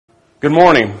Good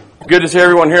morning. Good to see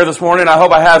everyone here this morning. I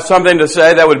hope I have something to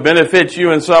say that would benefit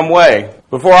you in some way.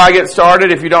 Before I get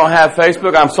started, if you don't have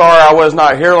Facebook, I'm sorry I was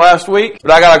not here last week, but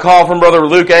I got a call from Brother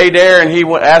Luke Adair, and he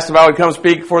asked if I would come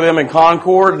speak for them in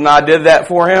Concord, and I did that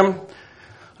for him.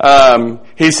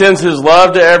 He sends his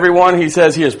love to everyone. He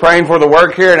says he is praying for the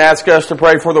work here and asked us to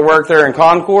pray for the work there in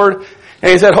Concord.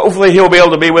 And he said hopefully he'll be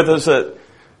able to be with us at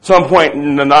some point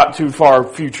in the not too far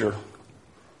future.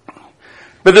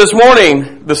 But this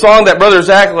morning, the song that Brother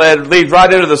Zach led leads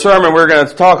right into the sermon we're going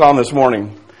to talk on this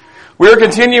morning. We're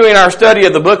continuing our study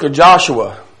of the book of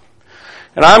Joshua.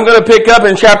 And I'm going to pick up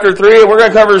in chapter 3, and we're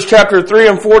going to cover chapter 3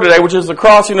 and 4 today, which is the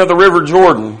crossing of the River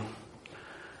Jordan.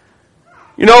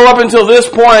 You know, up until this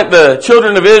point, the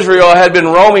children of Israel had been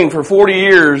roaming for 40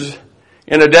 years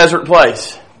in a desert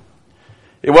place.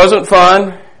 It wasn't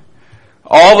fun.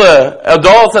 All the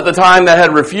adults at the time that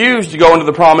had refused to go into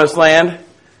the promised land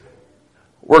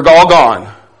were all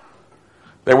gone.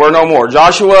 They were no more.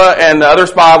 Joshua and the other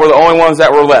spy were the only ones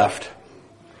that were left.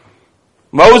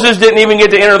 Moses didn't even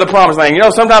get to enter the promised land. You know,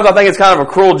 sometimes I think it's kind of a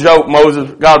cruel joke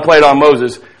God played on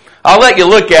Moses. I'll let you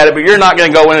look at it, but you're not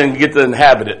going to go in and get to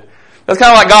inhabit it. That's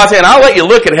kind of like God saying, I'll let you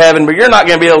look at heaven, but you're not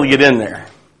going to be able to get in there.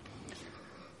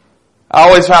 I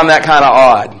always found that kind of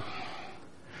odd.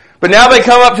 But now they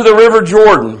come up to the River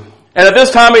Jordan. And at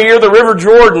this time of year, the River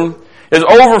Jordan is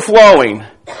overflowing.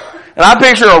 And I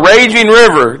picture a raging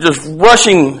river just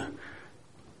rushing.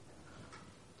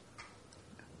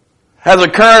 Has a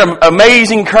current,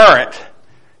 amazing current.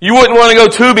 You wouldn't want to go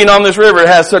tubing on this river. It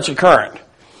has such a current.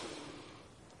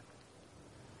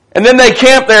 And then they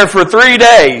camped there for 3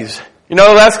 days. You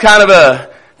know, that's kind of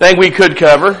a thing we could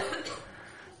cover.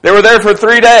 They were there for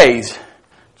 3 days.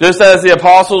 Just as the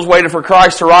apostles waited for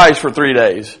Christ to rise for 3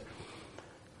 days.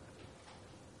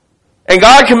 And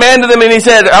God commanded them and He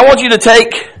said, I want you to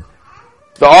take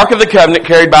the Ark of the Covenant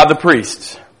carried by the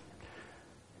priests.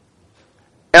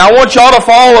 And I want y'all to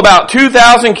follow about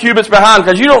 2,000 cubits behind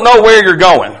because you don't know where you're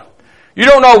going. You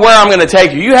don't know where I'm going to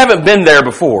take you. You haven't been there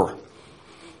before.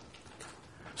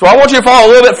 So I want you to follow a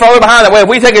little bit further behind. That way if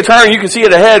we take a turn, you can see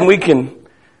it ahead and we can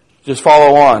just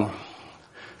follow on.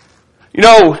 You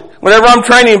know, whenever I'm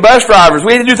training bus drivers,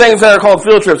 we do things that are called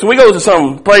field trips. And we go to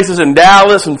some places in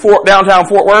Dallas and downtown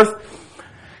Fort Worth.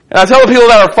 And I tell the people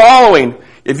that are following,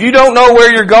 if you don't know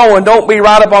where you're going, don't be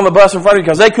right up on the bus in front of you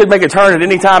because they could make a turn at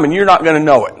any time and you're not going to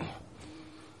know it. And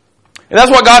that's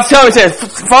what God's telling me. He says,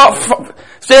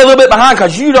 stay a little bit behind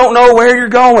because you don't know where you're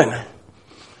going.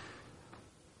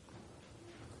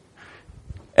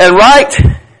 And right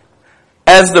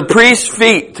as the priest's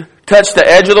feet touched the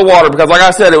edge of the water, because like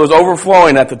I said, it was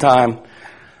overflowing at the time,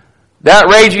 that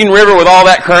raging river with all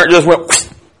that current just went,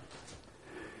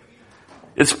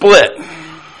 it split.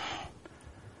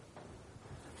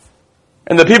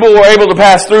 And the people were able to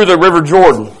pass through the River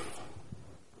Jordan.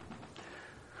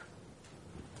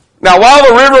 Now, while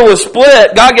the river was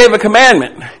split, God gave a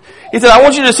commandment. He said, I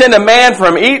want you to send a man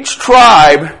from each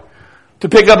tribe to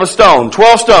pick up a stone,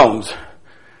 12 stones.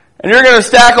 And you're going to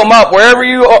stack them up wherever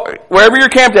you're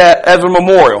camped at as a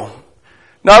memorial.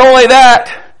 Not only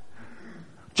that,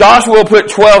 Joshua will put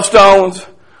 12 stones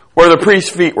where the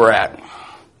priest's feet were at.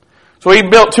 So he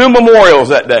built 2 memorials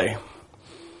that day.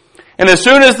 And as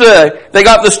soon as they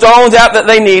got the stones out that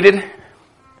they needed,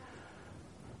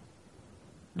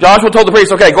 Joshua told the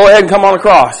priest, okay, go ahead and come on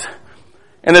across.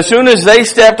 And as soon as they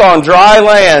stepped on dry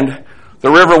land, the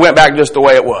river went back just the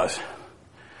way it was.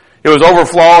 It was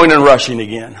overflowing and rushing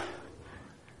again.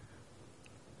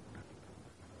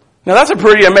 Now that's a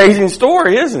pretty amazing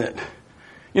story, isn't it?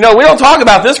 You know, we don't talk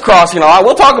about this crossing a lot.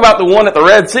 We'll talk about the one at the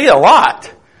Red Sea a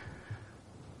lot.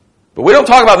 But we don't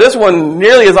talk about this one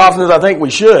nearly as often as I think we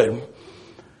should.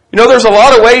 You know, there's a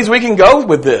lot of ways we can go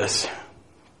with this.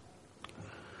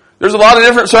 There's a lot of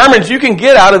different sermons you can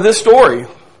get out of this story.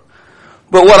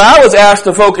 But what I was asked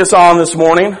to focus on this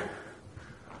morning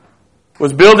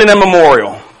was building a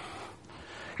memorial.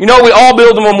 You know, we all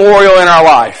build a memorial in our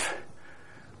life.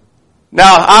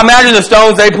 Now, I imagine the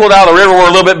stones they pulled out of the river were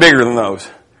a little bit bigger than those.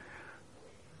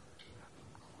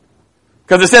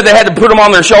 Because it said they had to put them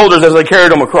on their shoulders as they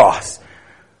carried them across.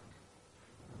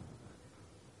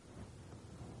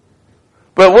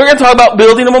 But we're going to talk about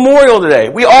building a memorial today.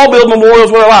 We all build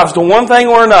memorials with our lives to one thing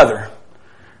or another.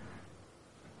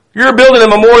 You're building a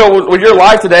memorial with your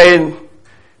life today, and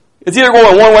it's either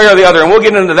going one way or the other, and we'll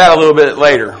get into that a little bit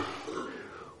later.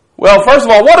 Well, first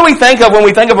of all, what do we think of when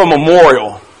we think of a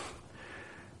memorial?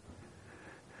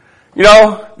 You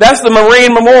know, that's the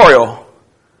Marine Memorial.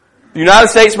 The United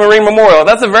States Marine Memorial.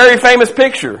 That's a very famous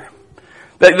picture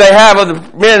that they have of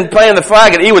the men playing the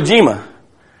flag at Iwo Jima.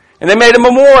 And they made a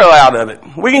memorial out of it.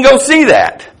 We can go see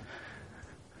that.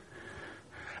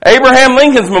 Abraham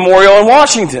Lincoln's memorial in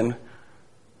Washington.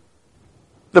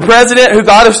 The president who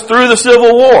got us through the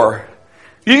Civil War.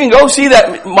 You can go see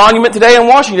that monument today in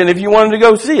Washington if you wanted to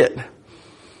go see it.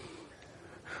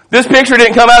 This picture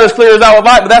didn't come out as clear as I would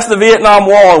like, but that's the Vietnam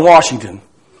Wall in Washington.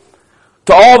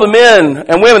 To all the men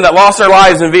and women that lost their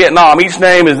lives in Vietnam, each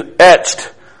name is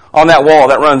etched on that wall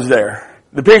that runs there.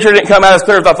 The picture didn't come out as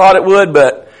clear as I thought it would,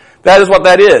 but that is what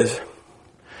that is.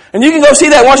 And you can go see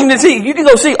that in Washington D.C. You can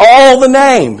go see all the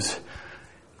names.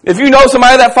 If you know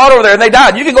somebody that fought over there and they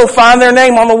died, you can go find their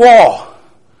name on the wall.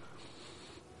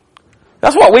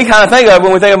 That's what we kind of think of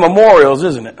when we think of memorials,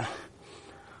 isn't it?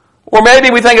 Or maybe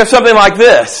we think of something like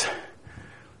this.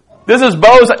 This is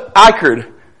Bose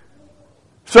Eichard.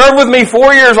 Served with me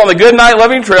 4 years on the Goodnight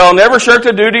Loving Trail, never shirked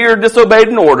a duty or disobeyed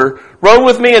an order, rode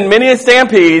with me in many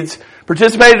stampedes,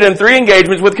 participated in 3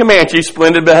 engagements with Comanche,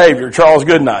 splendid behavior, Charles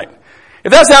Goodnight.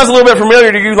 If that sounds a little bit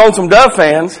familiar to you Lonesome Dove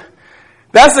fans,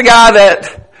 that's the guy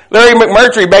that Larry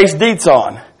McMurtry based Dietz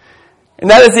on. And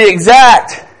that is the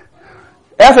exact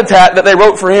epitaph that they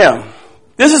wrote for him.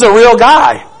 This is a real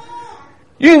guy.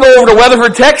 You can go over to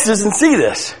Weatherford, Texas and see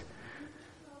this.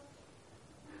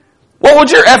 What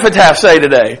would your epitaph say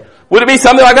today? Would it be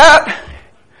something like that?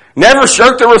 Never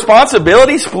shirked a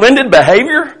responsibility, splendid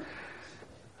behavior?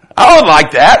 I would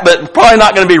like that, but probably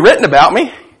not going to be written about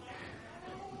me.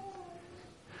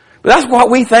 But that's what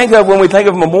we think of when we think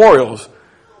of memorials.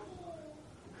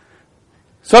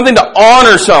 Something to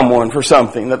honor someone for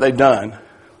something that they've done.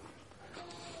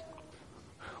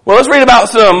 Well, let's read about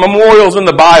some memorials in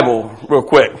the Bible real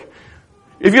quick.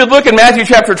 If you look in Matthew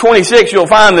chapter 26, you'll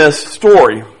find this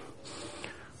story.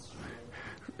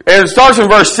 And it starts in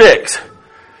verse 6.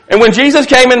 And when Jesus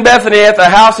came in Bethany at the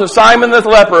house of Simon the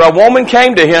leper, a woman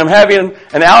came to him having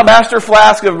an alabaster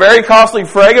flask of very costly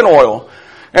fragrant oil.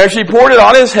 And she poured it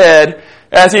on his head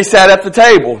as he sat at the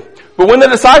table. But when the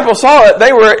disciples saw it,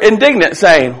 they were indignant,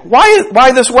 saying,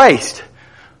 Why this waste?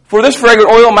 For this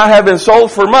fragrant oil might have been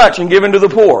sold for much and given to the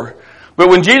poor. But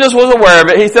when Jesus was aware of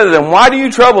it, he said to them, Why do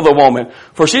you trouble the woman?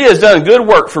 For she has done good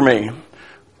work for me.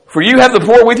 For you have the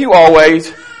poor with you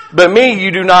always, but me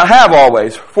you do not have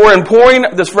always. For in pouring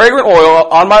this fragrant oil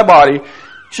on my body,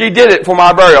 she did it for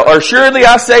my burial. Assuredly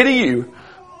I say to you,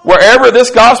 wherever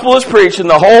this gospel is preached in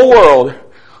the whole world,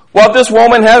 what this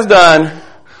woman has done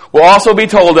will also be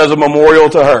told as a memorial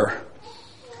to her.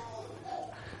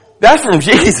 That's from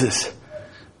Jesus.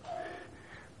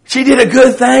 She did a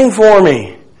good thing for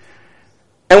me.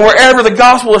 And wherever the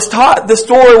gospel is taught, this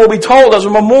story will be told as a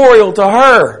memorial to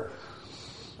her.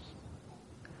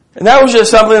 And that was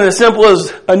just something as simple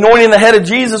as anointing the head of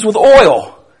Jesus with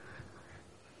oil.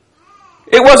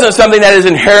 It wasn't something that is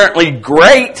inherently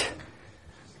great,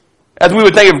 as we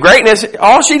would think of greatness.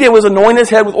 All she did was anoint his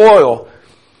head with oil.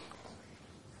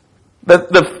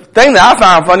 The thing that I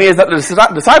found funny is that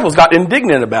the disciples got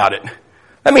indignant about it.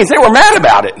 That means they were mad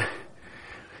about it.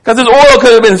 Because this oil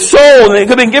could have been sold and it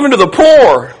could have been given to the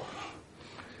poor.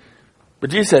 But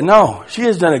Jesus said, no, she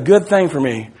has done a good thing for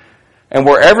me. And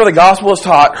wherever the gospel is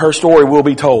taught, her story will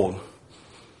be told.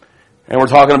 And we're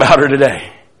talking about her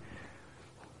today.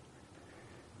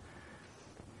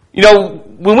 You know,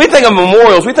 when we think of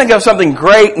memorials, we think of something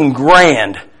great and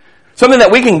grand. Something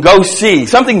that we can go see.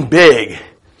 Something big.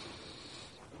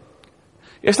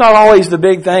 It's not always the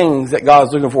big things that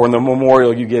God's looking for in the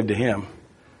memorial you give to Him.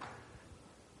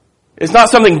 It's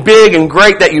not something big and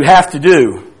great that you have to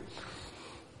do.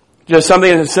 Just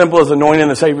something as simple as anointing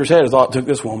the Savior's head is all it took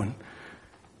this woman.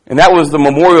 And that was the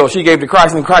memorial she gave to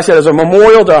Christ. And Christ said, as a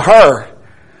memorial to her,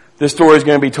 this story is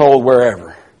going to be told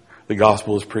wherever the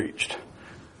gospel is preached.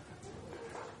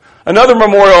 Another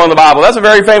memorial in the Bible, that's a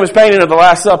very famous painting of the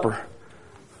Last Supper.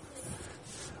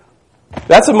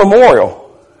 That's a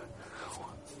memorial.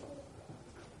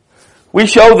 We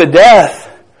show the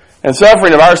death and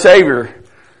suffering of our Savior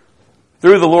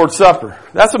through the Lord's Supper.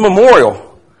 That's a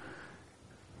memorial.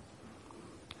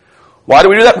 Why do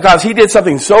we do that? Because He did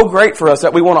something so great for us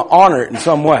that we want to honor it in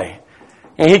some way.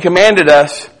 And He commanded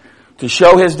us to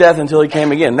show His death until He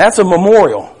came again. That's a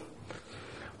memorial.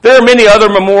 There are many other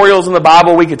memorials in the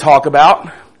Bible we could talk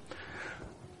about.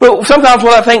 But sometimes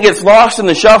what I think gets lost in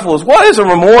the shuffle is, what is a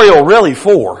memorial really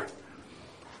for?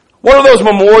 What are those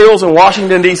memorials in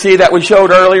Washington, D.C. that we showed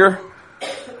earlier?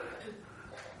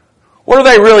 What are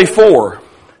they really for?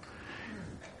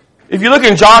 If you look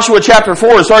in Joshua chapter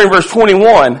 4, starting verse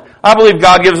 21, I believe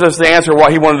God gives us the answer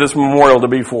what He wanted this memorial to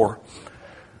be for.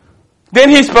 Then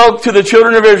He spoke to the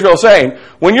children of Israel, saying,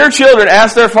 when your children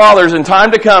ask their fathers in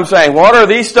time to come, saying, what are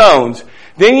these stones?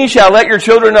 Then ye shall let your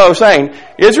children know, saying,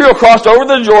 Israel crossed over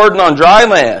the Jordan on dry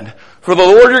land. For the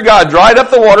Lord your God dried up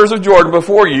the waters of Jordan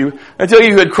before you until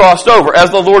you had crossed over,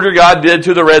 as the Lord your God did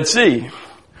to the Red Sea,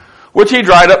 which he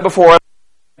dried up before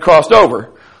you crossed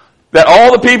over, that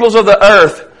all the peoples of the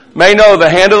earth may know the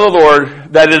hand of the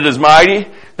Lord, that it is mighty,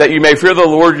 that you may fear the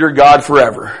Lord your God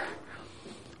forever.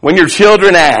 When your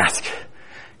children ask,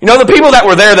 you know, the people that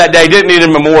were there that day didn't need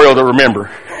a memorial to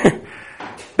remember.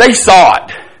 They saw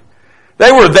it.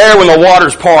 They were there when the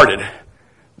waters parted.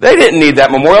 They didn't need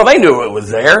that memorial. They knew it was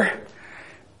there.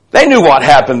 They knew what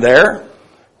happened there.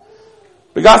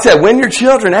 But God said, when your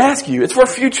children ask you, it's for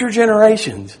future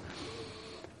generations.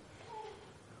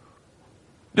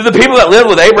 Do the people that lived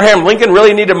with Abraham Lincoln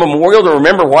really need a memorial to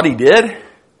remember what he did?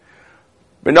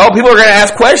 But no, people are going to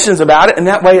ask questions about it, and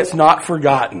that way it's not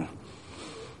forgotten.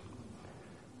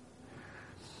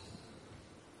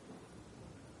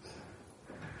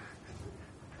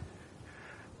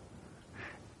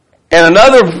 And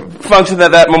another function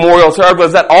that memorial served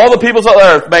was that all the peoples of the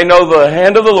earth may know the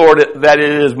hand of the Lord, that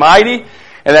it is mighty,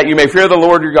 and that you may fear the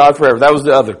Lord your God forever. That was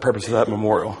the other purpose of that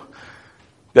memorial.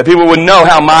 That people would know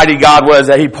how mighty God was,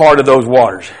 that he parted those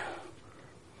waters.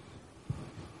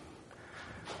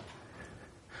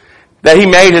 That he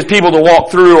made his people to walk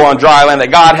through on dry land,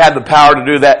 that God had the power to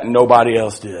do that and nobody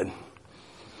else did.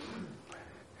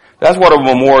 That's what a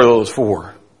memorial is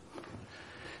for.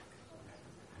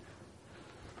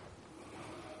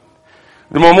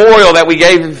 The memorial that we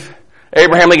gave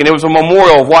Abraham Lincoln, it was a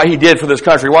memorial of what he did for this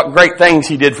country, what great things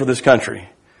he did for this country.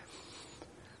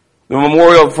 The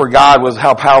memorial for God was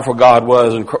how powerful God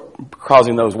was in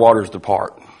causing those waters to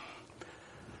part.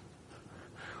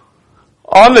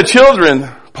 On the children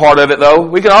part of it, though,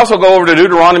 we can also go over to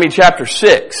Deuteronomy chapter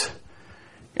 6,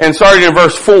 and starting in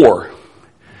verse 4.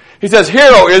 He says, "Hear,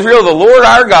 O Israel, the Lord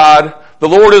our God, the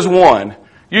Lord is one.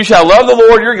 You shall love the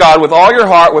Lord your God with all your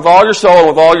heart, with all your soul, and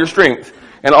with all your strength.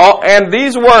 And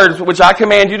these words which I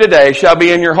command you today shall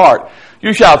be in your heart.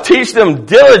 You shall teach them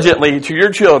diligently to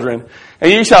your children,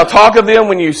 and you shall talk of them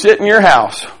when you sit in your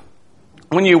house,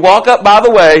 when you walk up by the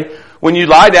way, when you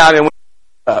lie down, and when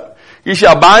you up. You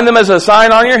shall bind them as a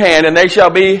sign on your hand, and they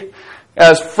shall be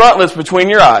as frontlets between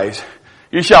your eyes.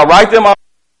 You shall write them on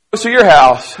the doors of your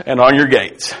house and on your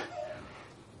gates."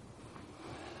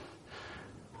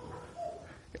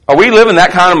 Are we living that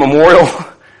kind of memorial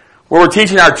where we're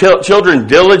teaching our children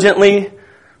diligently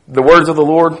the words of the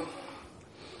Lord?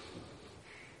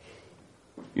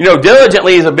 You know,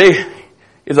 diligently is a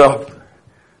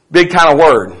big kind of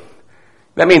word.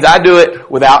 That means I do it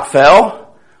without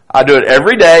fail. I do it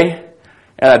every day,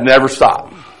 and I'd never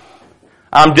stop.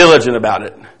 I'm diligent about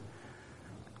it.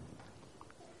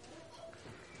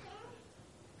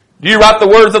 Do you write the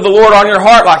words of the Lord on your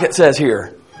heart like it says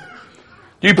here?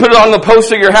 Do you put it on the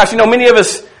post of your house? You know, many of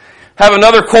us have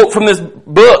another quote from this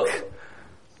book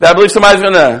that I believe somebody's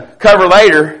going to cover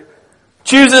later.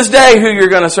 Choose this day who you're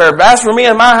going to serve. As for me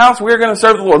and my house, we're going to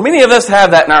serve the Lord. Many of us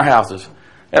have that in our houses,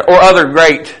 or other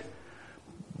great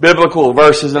biblical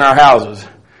verses in our houses.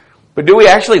 But do we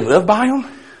actually live by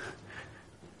them?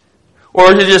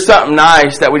 Or is it just something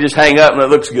nice that we just hang up and it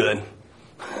looks good?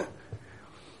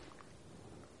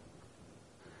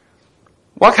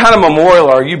 What kind of memorial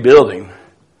are you building?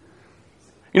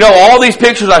 You know, all these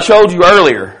pictures I showed you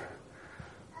earlier,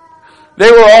 they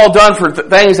were all done for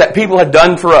things that people had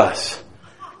done for us.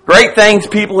 Great things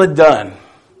people had done.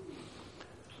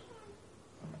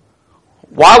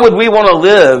 Why would we want to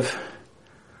live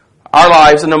our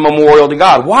lives in a memorial to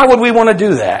God? Why would we want to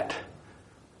do that?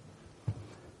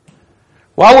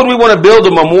 Why would we want to build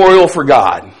a memorial for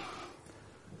God?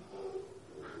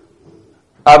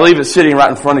 I believe it's sitting right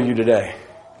in front of you today.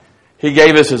 He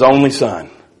gave us His only Son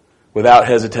without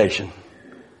hesitation.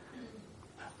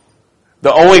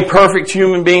 The only perfect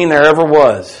human being there ever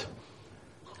was.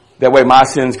 That way my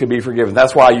sins could be forgiven.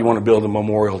 That's why you want to build a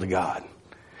memorial to God.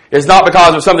 It's not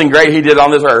because of something great He did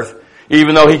on this earth,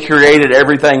 even though He created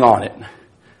everything on it.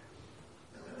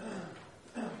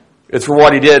 It's for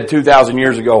what He did 2,000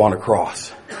 years ago on a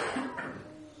cross.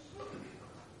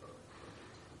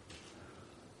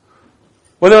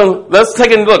 Well, then, let's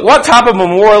take a look. What type of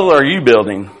memorial are you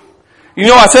building? You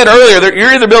know, I said earlier that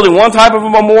you're either building one type of a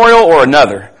memorial or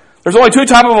another. There's only two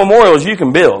types of memorials you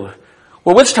can build.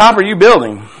 Well, which type are you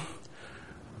building?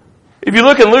 If you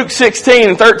look in Luke 16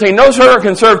 and 13, no servant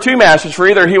can serve two masters, for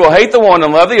either he will hate the one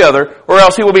and love the other, or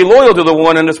else he will be loyal to the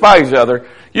one and despise the other.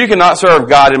 You cannot serve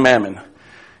God and mammon.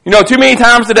 You know, too many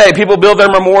times today, people build their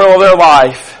memorial of their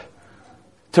life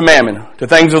to mammon, to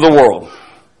things of the world.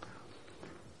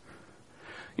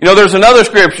 You know, there's another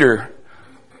scripture.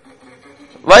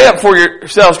 Lay up for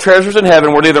yourselves treasures in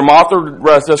heaven where neither moth or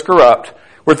rust does corrupt,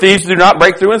 where thieves do not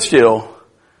break through and steal.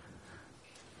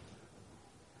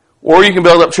 Or you can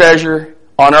build up treasure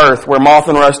on earth where moth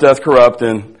and rust doth corrupt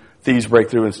and thieves break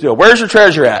through and steal. Where's your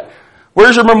treasure at?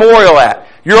 Where's your memorial at?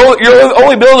 You're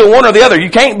only building one or the other. You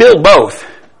can't build both.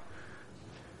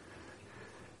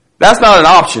 That's not an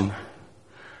option.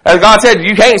 As God said,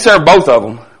 you can't serve both of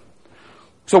them.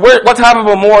 So what type of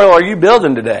memorial are you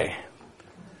building today?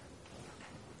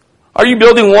 Are you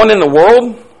building one in the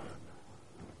world?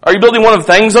 Are you building one of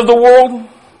the things of the world?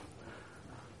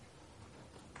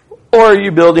 Or are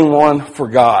you building one for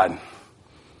God?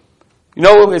 You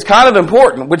know, it's kind of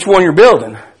important which one you're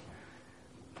building.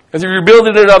 Because if you're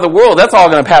building it of the world, that's all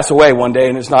going to pass away one day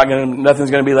and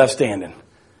nothing's going to be left standing.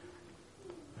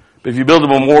 But if you build a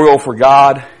memorial for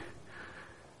God,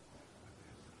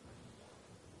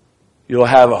 you'll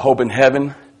have a hope in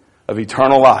heaven of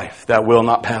eternal life that will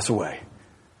not pass away.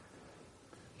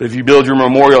 But if you build your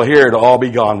memorial here, it'll all be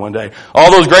gone one day.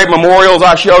 All those great memorials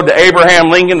I showed to Abraham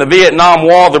Lincoln, the Vietnam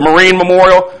Wall, the Marine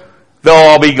Memorial, they'll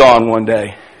all be gone one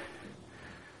day.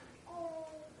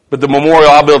 But the memorial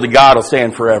I build to God will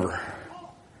stand forever.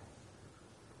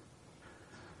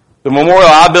 The memorial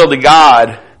I build to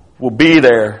God will be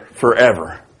there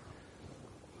forever.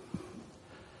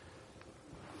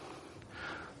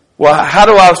 Well, how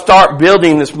do I start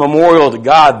building this memorial to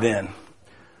God then?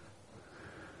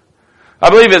 I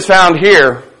believe it's found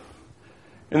here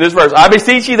in this verse. I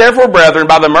beseech you therefore, brethren,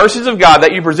 by the mercies of God,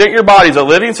 that you present your bodies a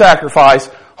living sacrifice,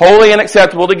 holy and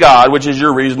acceptable to God, which is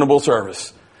your reasonable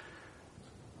service.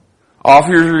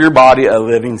 Offer your body a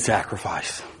living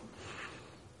sacrifice.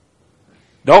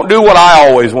 Don't do what I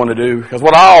always want to do, because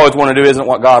what I always want to do isn't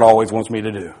what God always wants me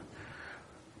to do.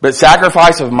 But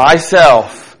sacrifice of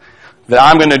myself, that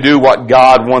I'm going to do what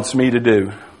God wants me to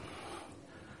do.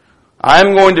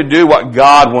 I'm going to do what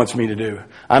God wants me to do.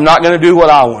 I'm not going to do what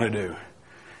I want to do.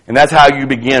 And that's how you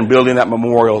begin building that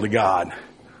memorial to God.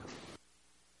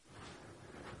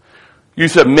 You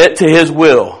submit to His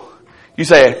will. You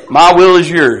say, my will is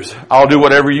yours. I'll do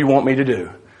whatever you want me to do.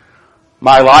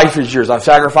 My life is yours. I've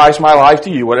sacrificed my life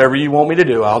to you. Whatever you want me to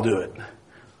do, I'll do it.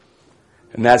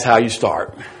 And that's how you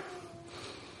start.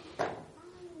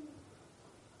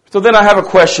 So then I have a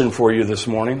question for you this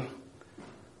morning.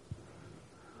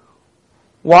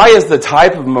 Why is the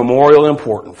type of memorial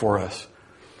important for us?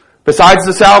 Besides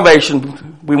the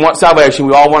salvation, we want salvation.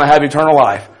 We all want to have eternal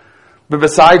life. But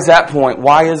besides that point,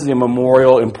 why is the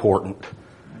memorial important?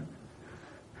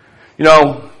 You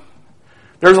know,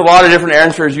 there's a lot of different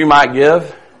answers you might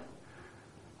give.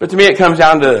 But to me, it comes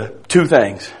down to two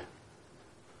things.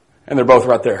 And they're both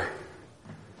right there.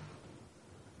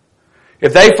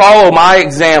 If they follow my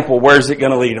example, where's it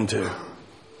going to lead them to?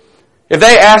 If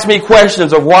they ask me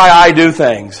questions of why I do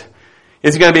things,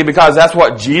 is it going to be because that's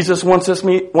what Jesus wants us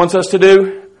to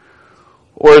do?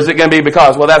 Or is it going to be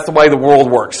because, well, that's the way the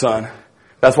world works, son.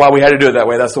 That's why we had to do it that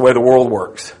way. That's the way the world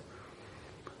works.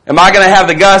 Am I going to have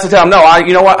the guts to tell them, no,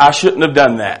 you know what? I shouldn't have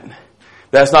done that.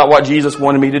 That's not what Jesus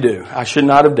wanted me to do. I should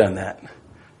not have done that.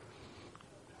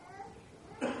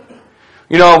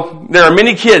 You know, there are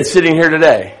many kids sitting here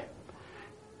today.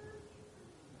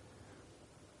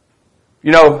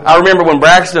 You know, I remember when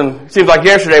Braxton, it seems like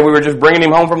yesterday, we were just bringing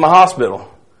him home from the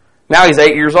hospital. Now he's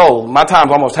 8 years old. My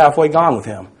time's almost halfway gone with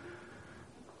him.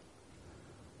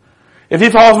 If he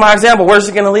follows my example, where's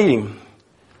it going to lead him?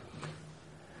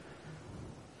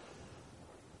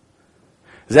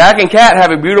 Zach and Kat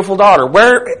have a beautiful daughter.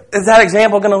 Where is that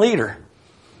example going to lead her?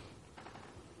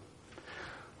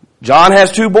 John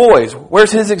has 2 boys.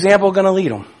 Where's his example going to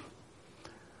lead them?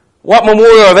 What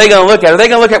memorial are they going to look at? Are they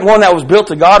going to look at one that was built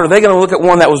to God, or are they going to look at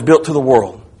one that was built to the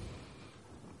world?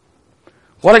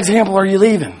 What example are you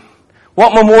leaving?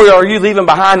 What memorial are you leaving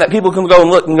behind that people can go and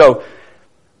look and go,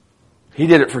 he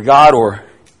did it for God, or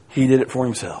he did it for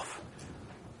himself?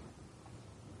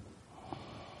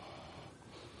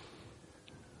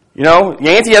 You know,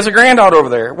 Yancey has a granddaughter over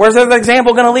there. Where's that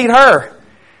example going to lead her?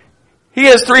 He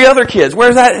has 3 other kids.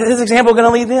 Where's his example going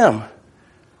to lead them?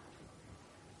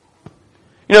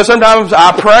 You know, sometimes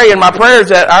I pray in my prayers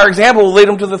that our example will lead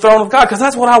them to the throne of God, because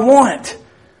that's what I want.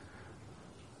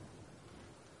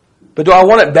 But do I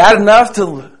want it bad enough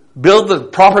to build the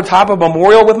proper type of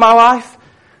memorial with my life?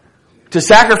 To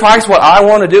sacrifice what I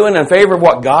want to do in favor of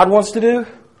what God wants to do?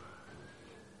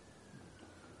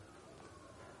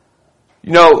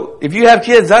 You know, if you have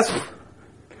kids,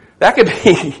 that could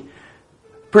be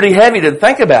pretty heavy to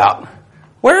think about.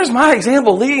 Where is my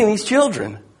example leading these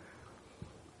children?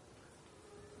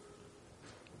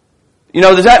 You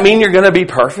know, does that mean you're going to be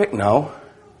perfect? No.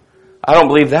 I don't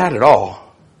believe that at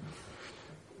all.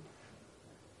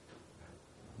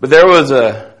 But there was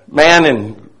a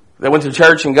man that went to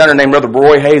church in Gunner named Brother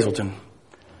Roy Hazelton.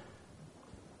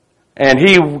 And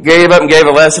he gave up and gave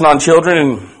a lesson on children,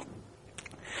 and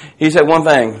he said one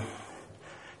thing.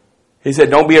 He said,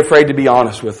 don't be afraid to be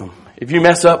honest with them. If you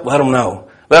mess up, let them know.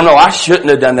 Let them know I shouldn't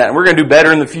have done that, and we're going to do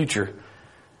better in the future.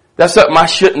 That's something I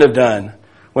shouldn't have done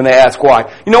when they ask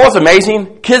why. You know what's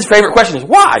amazing? Kids' favorite question is,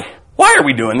 why? Why are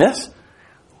we doing this?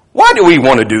 Why do we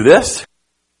want to do this?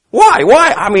 Why?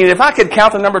 Why? I mean, if I could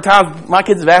count the number of times my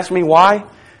kids have asked me why,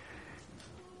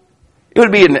 it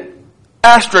would be an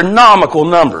astronomical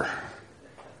number.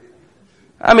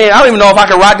 I mean, I don't even know if I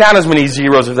could write down as many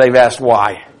zeros if they've asked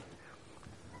why.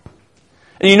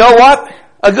 And you know what?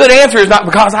 A good answer is not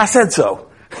because I said so.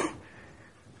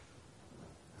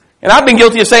 And I've been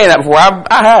guilty of saying that before. I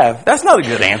have. That's not a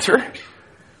good answer.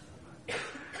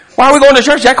 Why are we going to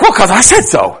church, Jack? Well, because I said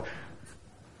so.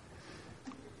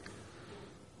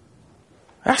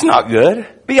 That's not good.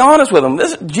 Be honest with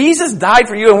them. Jesus died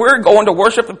for you, and we're going to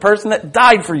worship the person that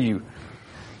died for you.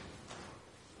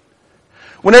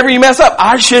 Whenever you mess up,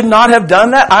 I should not have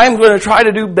done that. I'm going to try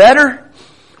to do better.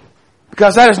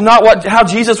 Because that is not how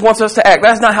Jesus wants us to act.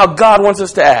 That's not how God wants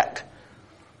us to act.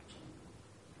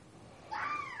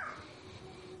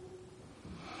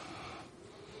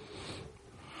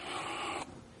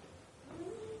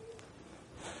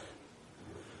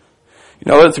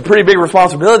 You know, it's a pretty big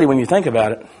responsibility when you think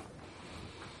about it.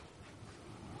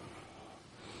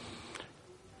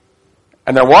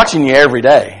 And they're watching you every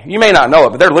day. You may not know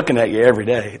it, but they're looking at you every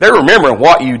day. They're remembering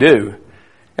what you do.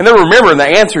 And they're remembering the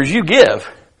answers you give.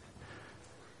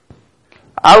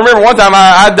 I remember one time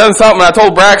I'd done something and I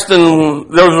told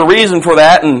Braxton there was a reason for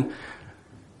that, and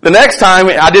the next time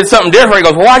I did something different, he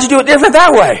goes, well, why'd you do it different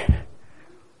that way?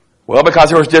 Well, because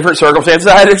there was different circumstances.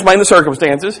 I had to explain the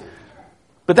circumstances.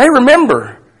 But they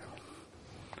remember.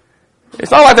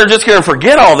 It's not like they're just going to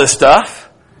forget all this stuff.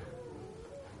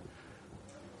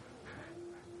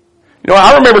 You know,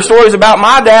 I remember stories about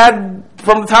my dad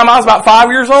from the time I was about 5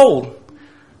 years old.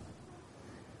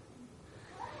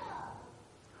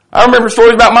 I remember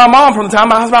stories about my mom from the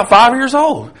time I was about 5 years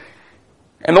old.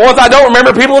 And the ones I don't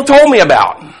remember, people have told me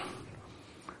about.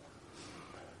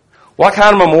 What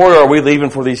kind of memorial are we leaving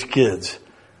for these kids?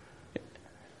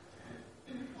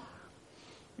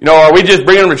 You know, are we just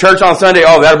bringing them to church on Sunday?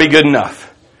 Oh, that'll be good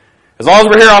enough. As long as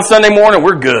we're here on Sunday morning,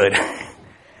 we're good.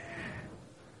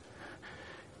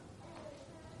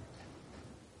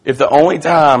 If the only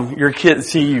time your kids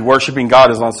see you worshiping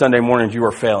God is on Sunday mornings, you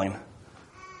are failing.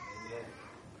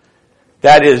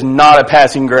 That is not a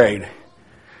passing grade.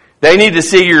 They need to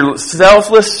see your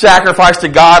selfless sacrifice to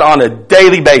God on a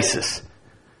daily basis.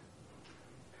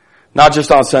 Not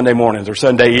just on Sunday mornings or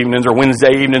Sunday evenings or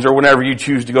Wednesday evenings or whenever you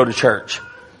choose to go to church.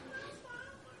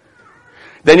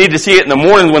 They need to see it in the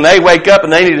morning when they wake up,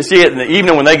 and they need to see it in the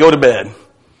evening when they go to bed.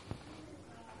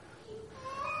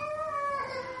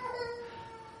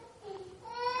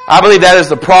 I believe that is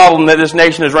the problem that this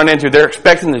nation has run into. They're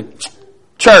expecting the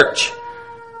church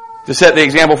to set the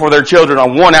example for their children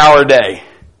on 1 hour a day.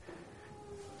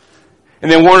 And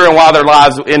then wondering why their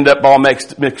lives end up all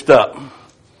mixed up.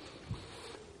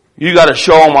 You got to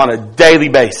show them on a daily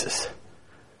basis.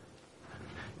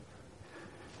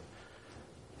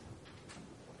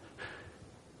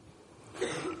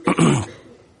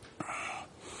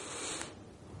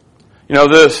 You know,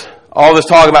 all this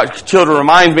talk about children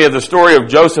reminds me of the story of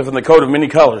Joseph and the coat of many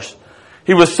colors.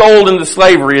 He was sold into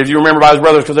slavery, as you remember, by his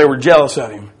brothers because they were jealous of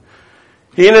him.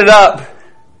 He ended up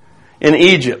in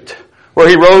Egypt, where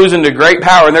he rose into great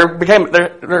power, and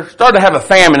there started to have a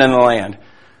famine in the land.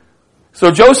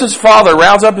 So Joseph's father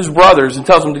rounds up his brothers and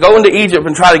tells them to go into Egypt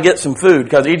and try to get some food,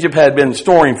 because Egypt had been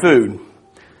storing food.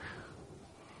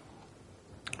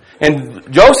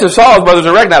 And Joseph saw his brothers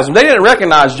and recognized them. They didn't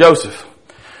recognize Joseph.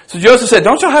 So Joseph said,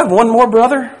 don't y'all have one more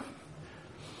brother?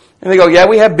 And they go, yeah,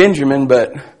 we have Benjamin,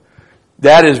 but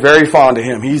Dad is very fond of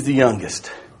him. He's the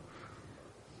youngest.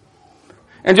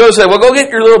 And Joseph said, well, go get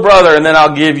your little brother, and then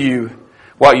I'll give you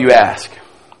what you ask.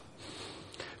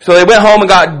 So they went home and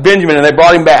got Benjamin, and they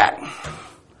brought him back.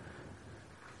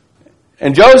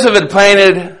 And Joseph had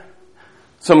planted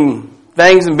some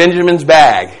things in Benjamin's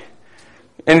bag.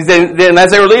 And then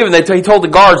as they were leaving, he told the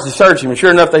guards to search him, and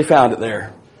sure enough, they found it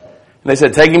there. And they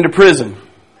said, take him to prison.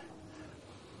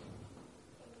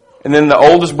 And then the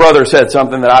oldest brother said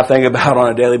something that I think about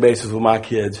on a daily basis with my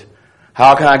kids.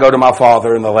 How can I go to my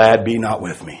father and the lad be not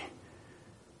with me?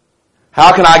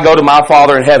 How can I go to my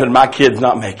father in heaven and my kids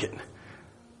not make it?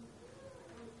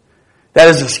 That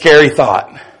is a scary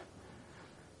thought.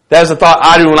 That is a thought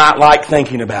I do not like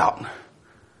thinking about.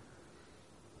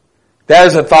 That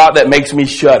is a thought that makes me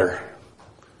shudder.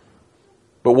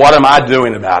 But what am I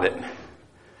doing about it?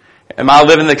 Am I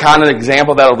living the kind of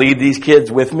example that will lead these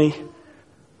kids with me?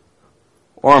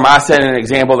 Or am I setting an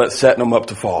example that's setting them up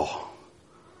to fall?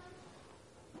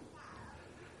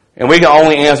 And we can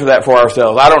only answer that for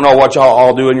ourselves. I don't know what y'all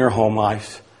all do in your home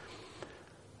lives.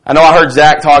 I know I heard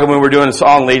Zach talking when we were doing a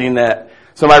song leading that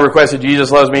somebody requested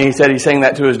Jesus Loves Me. He said he sang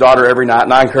that to his daughter every night,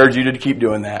 and I encourage you to keep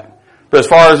doing that. But as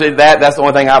far as that's the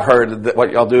only thing I've heard, that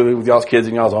what y'all do with y'all's kids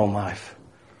in y'all's own life.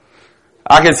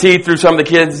 I can see through some of the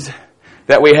kids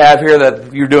that we have here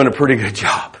that you're doing a pretty good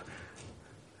job.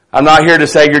 I'm not here to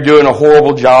say you're doing a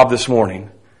horrible job this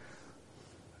morning.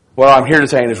 What I'm here to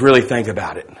say is really think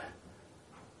about it.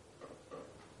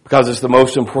 Because it's the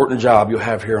most important job you'll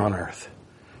have here on earth.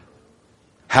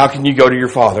 How can you go to your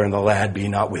Father and the lad be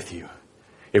not with you?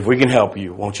 If we can help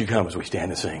you, won't you come as we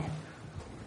stand and sing?